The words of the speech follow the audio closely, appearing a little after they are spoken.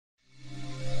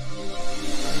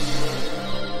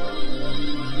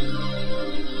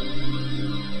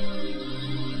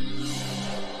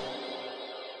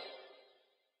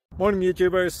Morning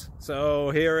YouTubers.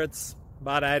 So here it's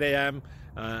about 8 a.m.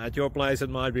 At your place it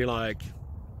might be like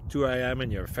 2 a.m.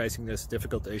 and you're facing this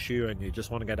difficult issue and you just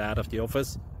want to get out of the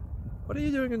office. What are you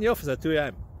doing in the office at 2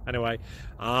 a.m.? Anyway,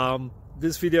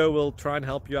 this video will try and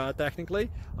help you out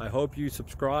technically. I hope you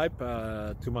subscribe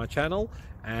to my channel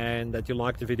and that you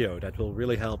like the video. That will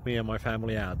really help me and my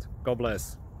family out. God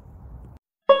bless.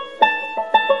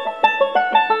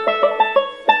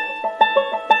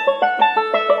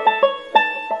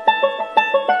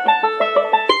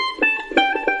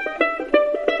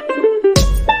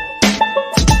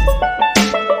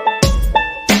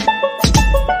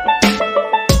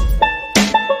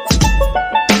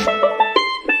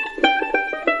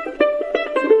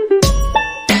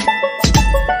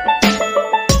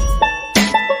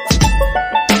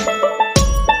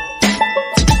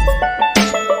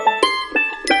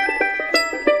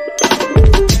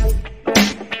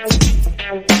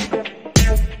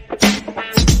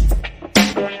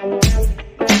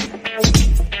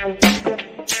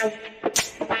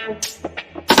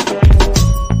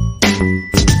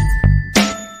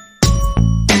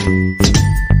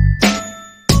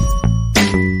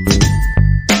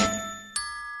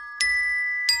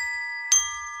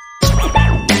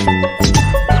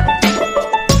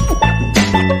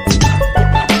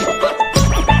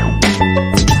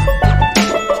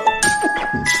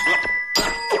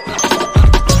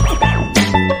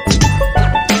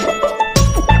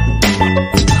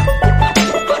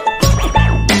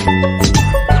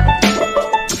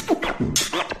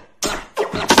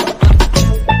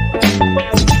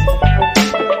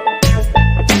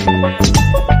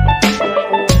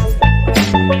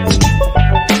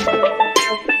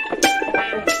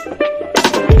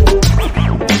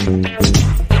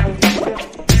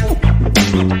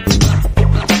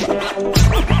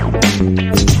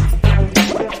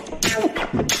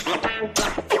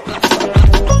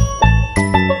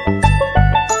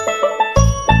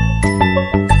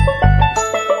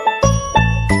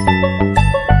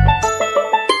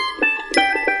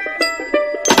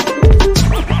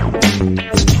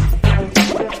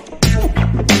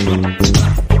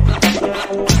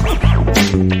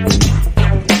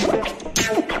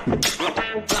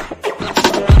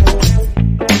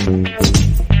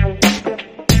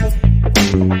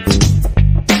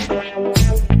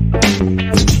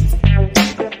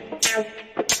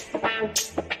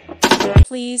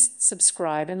 Please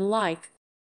subscribe and like.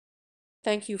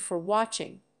 Thank you for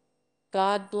watching.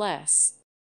 God bless.